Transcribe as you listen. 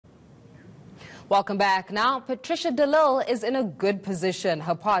Welcome back. Now, Patricia de Lille is in a good position.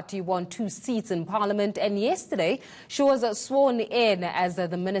 Her party won 2 seats in Parliament, and yesterday she was sworn in as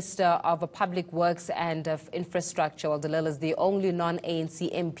the Minister of Public Works and Infrastructure. Well, de Lille is the only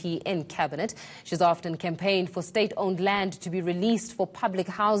non-ANC MP in Cabinet. She's often campaigned for state-owned land to be released for public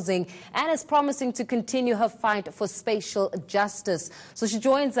housing and is promising to continue her fight for spatial justice. So she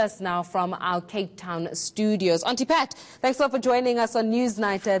joins us now from our Cape Town studios. Auntie Pat, thanks a lot for joining us on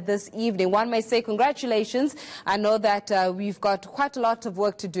Newsnight this evening. One may say congratulations. I know that we've got quite a lot of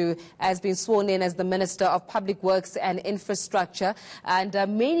work to do as being sworn in as the Minister of Public Works and Infrastructure, and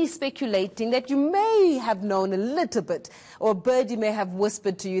many speculating that you may have known a little bit, or Birdie may have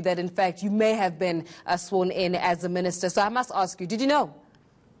whispered to you that in fact you may have been sworn in as a minister. So I must ask you, did you know?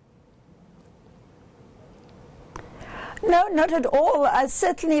 No, not at all.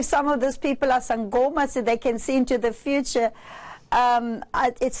 Certainly if some of those people are sangoma so they can see into the future,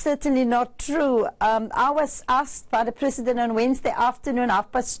 it's certainly not true. I was asked by the President on Wednesday afternoon,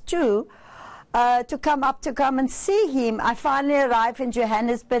 2:30, to come and see him. I finally arrived in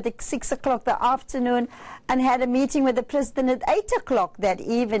Johannesburg at 6 o'clock the afternoon and had a meeting with the President at 8 o'clock that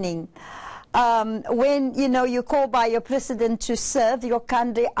evening. When, you call by your President to serve your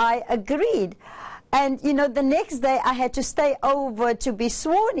country, I agreed. And, the next day I had to stay over to be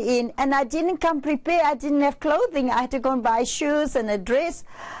sworn in, and I didn't come prepared. I didn't have clothing. I had to go and buy shoes and a dress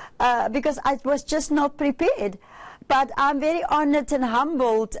because I was just not prepared. But I'm very honored and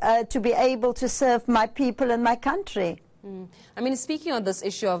humbled to be able to serve my people and my country. I mean, speaking on this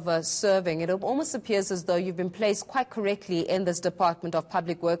issue of serving, it almost appears as though you've been placed quite correctly in this Department of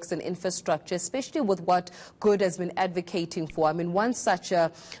Public Works and Infrastructure, especially with what Good has been advocating for. I mean, one such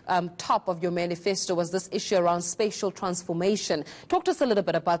top of your manifesto was this issue around spatial transformation. Talk to us a little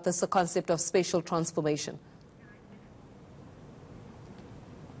bit about this concept of spatial transformation.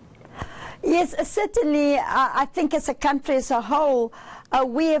 Yes, certainly. I think as a country as a whole,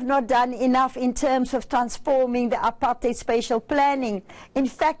 we have not done enough in terms of transforming the apartheid spatial planning. In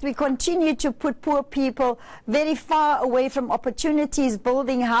fact, we continue to put poor people very far away from opportunities,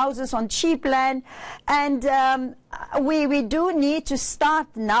 building houses on cheap land. And we do need to start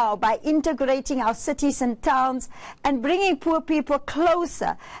now by integrating our cities and towns and bringing poor people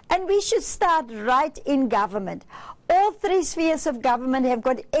closer. And we should start right in government. All 3 spheres of government have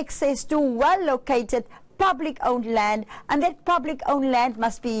got access to well-located public-owned land, and that public-owned land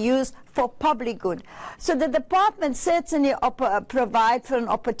must be used for public good. So the department certainly provides for an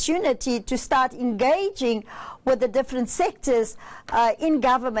opportunity to start engaging with the different sectors in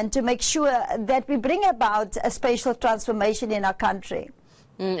government to make sure that we bring about a spatial transformation in our country.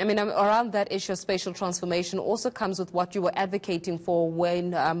 I mean, around that issue of spatial transformation also comes with what you were advocating for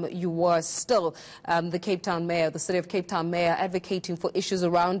when you were still the Cape Town mayor, the city of Cape Town mayor, advocating for issues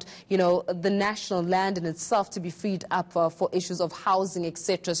around, the national land in itself to be freed up for issues of housing,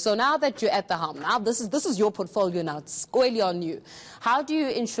 etc. So now that you're at the helm, now this is your portfolio now, it's squarely on you. How do you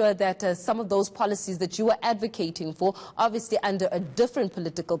ensure that some of those policies that you were advocating for, obviously under a different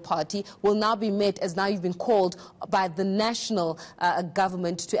political party, will now be met as now you've been called by the national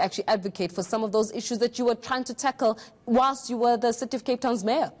government to actually advocate for some of those issues that you were trying to tackle whilst you were the City of Cape Town's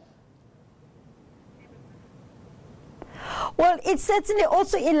mayor? Well, it's certainly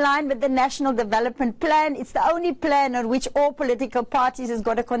also in line with the National Development Plan. It's the only plan on which all political parties has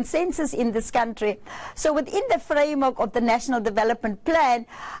got a consensus in this country. So within the framework of the National Development Plan,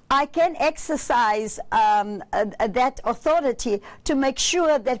 I can exercise that authority to make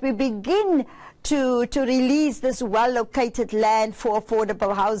sure that we begin to release this well-located land for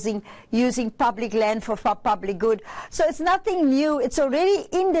affordable housing using public land for public good. So it's nothing new. It's already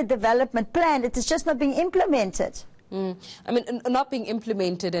in the development plan. It is just not being implemented. I mean, not being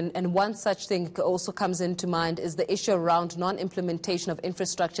implemented, and one such thing also comes into mind is the issue around non-implementation of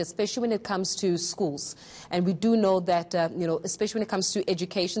infrastructure, especially when it comes to schools. And we do know that, especially when it comes to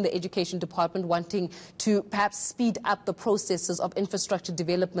education, the education department wanting to perhaps speed up the processes of infrastructure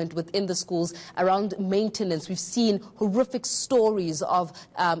development within the schools around maintenance. We've seen horrific stories of,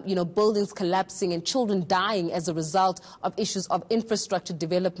 buildings collapsing and children dying as a result of issues of infrastructure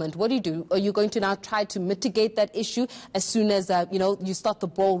development. What do you do? Are you going to now try to mitigate that issue as soon as, you start the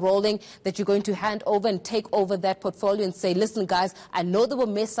ball rolling, that you're going to hand over and take over that portfolio and say, listen, guys, I know there were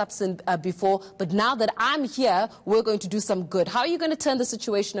mess-ups before, but now that I'm here, we're going to do some good. How are you going to turn the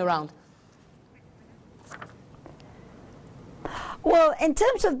situation around? Well, in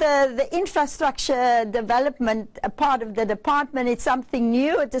terms of the infrastructure development part of the department, it's something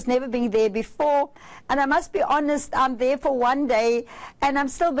new. It has never been there before. And I must be honest, I'm there for one day, and I'm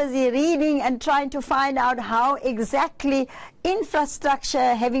still busy reading and trying to find out how exactly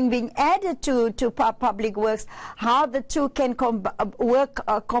infrastructure having been added to public works, how the two can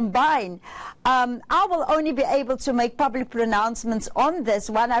combine. I will only be able to make public pronouncements on this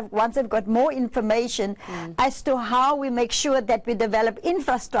once I've got more information as to how we make sure that we develop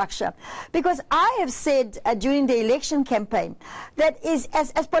infrastructure. Because I have said during the election campaign that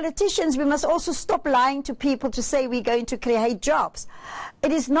as politicians we must also stop lying to people to say we're going to create jobs.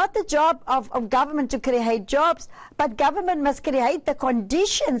 It is not the job of government to create jobs, but government must create the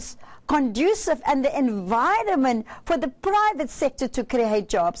conditions conducive and the environment for the private sector to create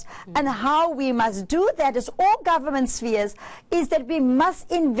jobs. And how we must do that as all government spheres is that we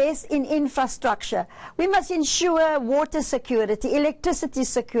must invest in infrastructure. We must ensure water security, electricity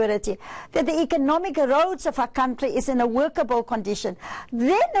security, that the economic roads of our country is in a workable condition.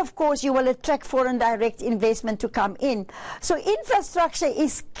 Then, of course, you will attract foreign direct investment to come in. So infrastructure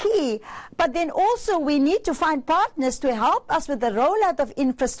is key, but then also we need to find partners to help us with the rollout of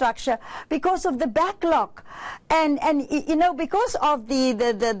infrastructure because of the backlog and you know, because of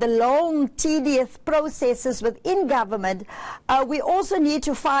the long tedious processes within government. We also need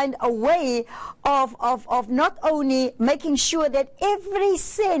to find a way of not only making sure that every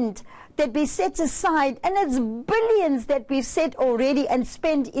cent that we set aside, and it's billions that we've set already and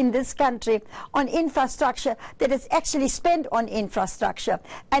spent in this country on infrastructure, that it's actually spent on infrastructure,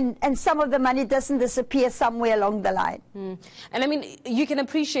 and some of the money doesn't disappear somewhere along the line. And I mean, you can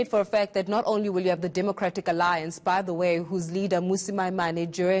appreciate for a fact that not only will you have the Democratic Alliance, by the way, whose leader Mmusi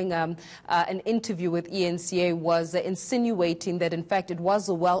Maimane during an interview with ENCA was insinuating that in fact it was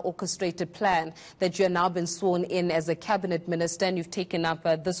a well-orchestrated plan, that you have now been sworn in as a cabinet minister and you've taken up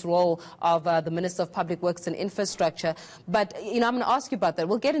this role of the Minister of Public Works and Infrastructure. But, you know, I'm going to ask you about that.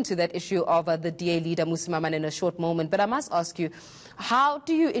 We'll get into that issue of the DA leader, Mmusi Maimane, in a short moment. But I must ask you, how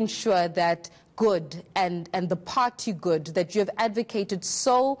do you ensure that good and the party good that you have advocated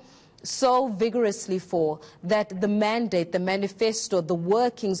so vigorously for, that the mandate, the manifesto, the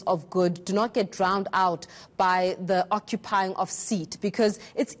workings of good do not get drowned out by the occupying of seat? Because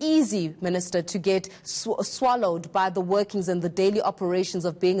it's easy, Minister, to get swallowed by the workings and the daily operations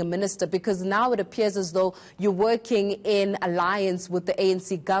of being a minister, because now it appears as though you're working in alliance with the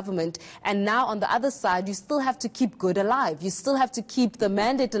ANC government, and now on the other side you still have to keep good alive. You still have to keep the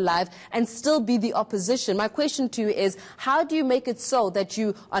mandate alive and still be the opposition. My question to you is, how do you make it so that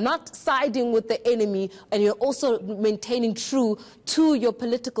you are not siding with the enemy and you're also maintaining true to your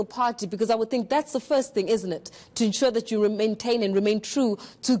political party? Because I would think that's the first thing, isn't it? To ensure that you maintain and remain true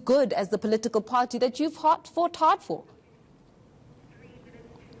to good as the political party that you've fought hard for.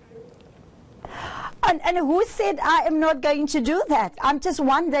 And who said I am not going to do that? I'm just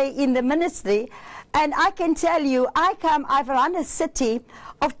one day in the ministry, and I can tell you, I've run a city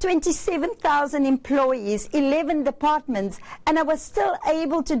of 27,000 employees, 11 departments, and I was still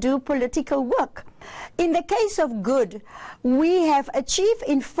able to do political work. In the case of good, we have achieved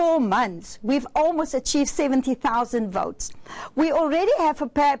in 4 months, we've almost achieved 70,000 votes. We already have a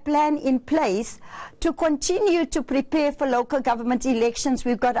plan in place to continue to prepare for local government elections.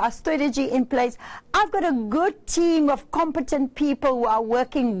 We've got our strategy in place. I've got a good team of competent people who are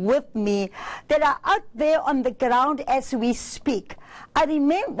working with me that are out there on the ground as we speak. I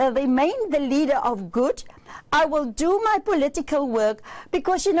remain the leader of good. I will do my political work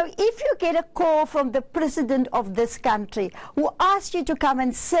because, you know, if you get a call from the president of this country who asks you to come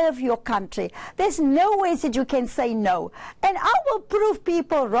and serve your country, there's no way that you can say no. And I will prove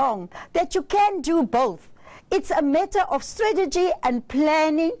people wrong that you can do both. It's a matter of strategy and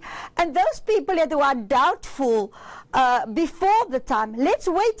planning. And those people that are doubtful before the time, let's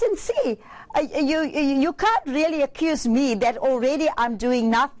wait and see. You can't really accuse me that already I'm doing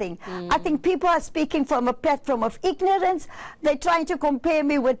nothing. I think people are speaking from a platform of ignorance. They're trying to compare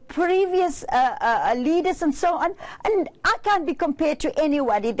me with previous leaders and so on. And I can't be compared to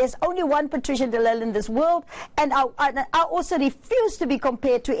anybody. There's only one Patricia de Lille in this world, and I also refuse to be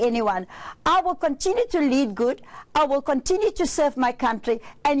compared to anyone. I will continue to lead good. I will continue to serve my country,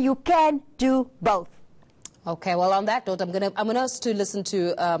 and you can do both. Okay, well, on that note, I'm going to ask to listen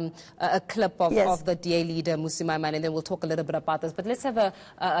to a clip of the DA leader, Mmusi Maimane, and then we'll talk a little bit about this. But let's have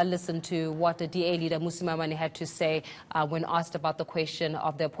a listen to what the DA leader, Mmusi Maimane, had to say when asked about the question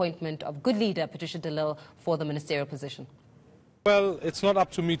of the appointment of good leader, Patricia de Lille, for the ministerial position. Well, it's not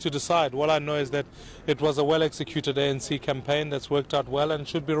up to me to decide. What I know is that it was a well-executed ANC campaign that's worked out well and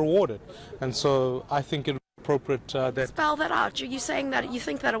should be rewarded. And so I think it appropriate that... Spell that out. Are you saying that you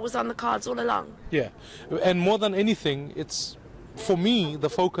think that it was on the cards all along? Yeah. And more than anything, it's, for me,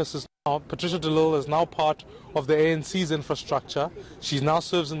 the focus is Patricia de Lille is now part of the ANC's infrastructure. She now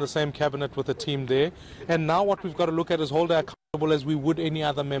serves in the same cabinet with the team there. And now what we've got to look at is hold her accountable as we would any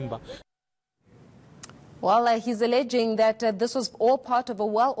other member. Well, he's alleging that this was all part of a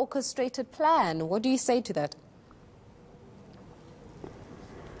well-orchestrated plan. What do you say to that?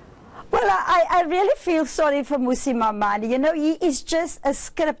 Well, I really feel sorry for Mmusi Maimane. You know, he is just a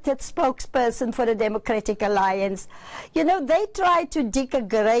scripted spokesperson for the Democratic Alliance. You know, they tried to dig a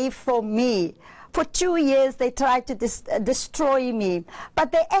grave for me. For 2 years, they tried to destroy me.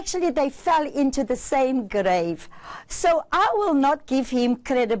 But they fell into the same grave. So I will not give him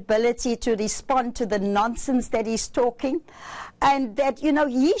credibility to respond to the nonsense that he's talking. And that, you know,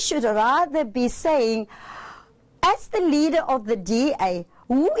 he should rather be saying, as the leader of the DA,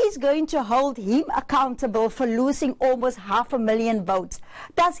 who is going to hold him accountable for losing almost 500,000 votes?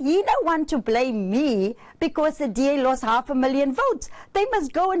 Does he not want to blame me because the DA lost 500,000 votes? They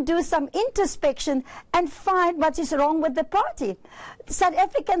must go and do some introspection and find what is wrong with the party. South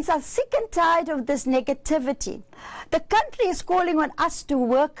Africans are sick and tired of this negativity. The country is calling on us to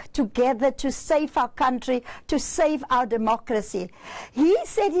work together to save our country, to save our democracy. He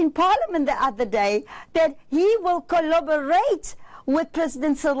said in Parliament the other day that he will collaborate with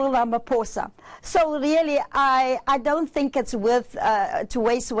President Cyril Ramaphosa. So really, I don't think it's worth to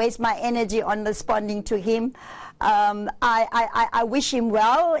waste my energy on responding to him. I wish him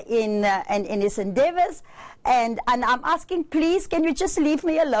well in his endeavors. And I'm asking, please, can you just leave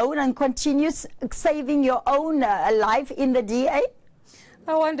me alone and continue saving your own life in the DA?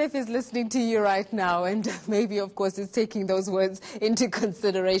 I wonder if he's listening to you right now and maybe, of course, he's taking those words into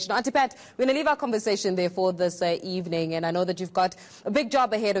consideration. Auntie Pat, we're going to leave our conversation there for this evening, and I know that you've got a big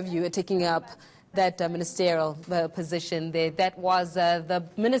job ahead of you taking up that ministerial position there. That was the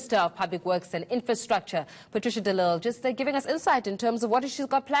Minister of Public Works and Infrastructure, Patricia de Lille, just giving us insight in terms of what she's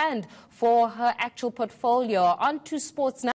got planned for her actual portfolio. On to sports now.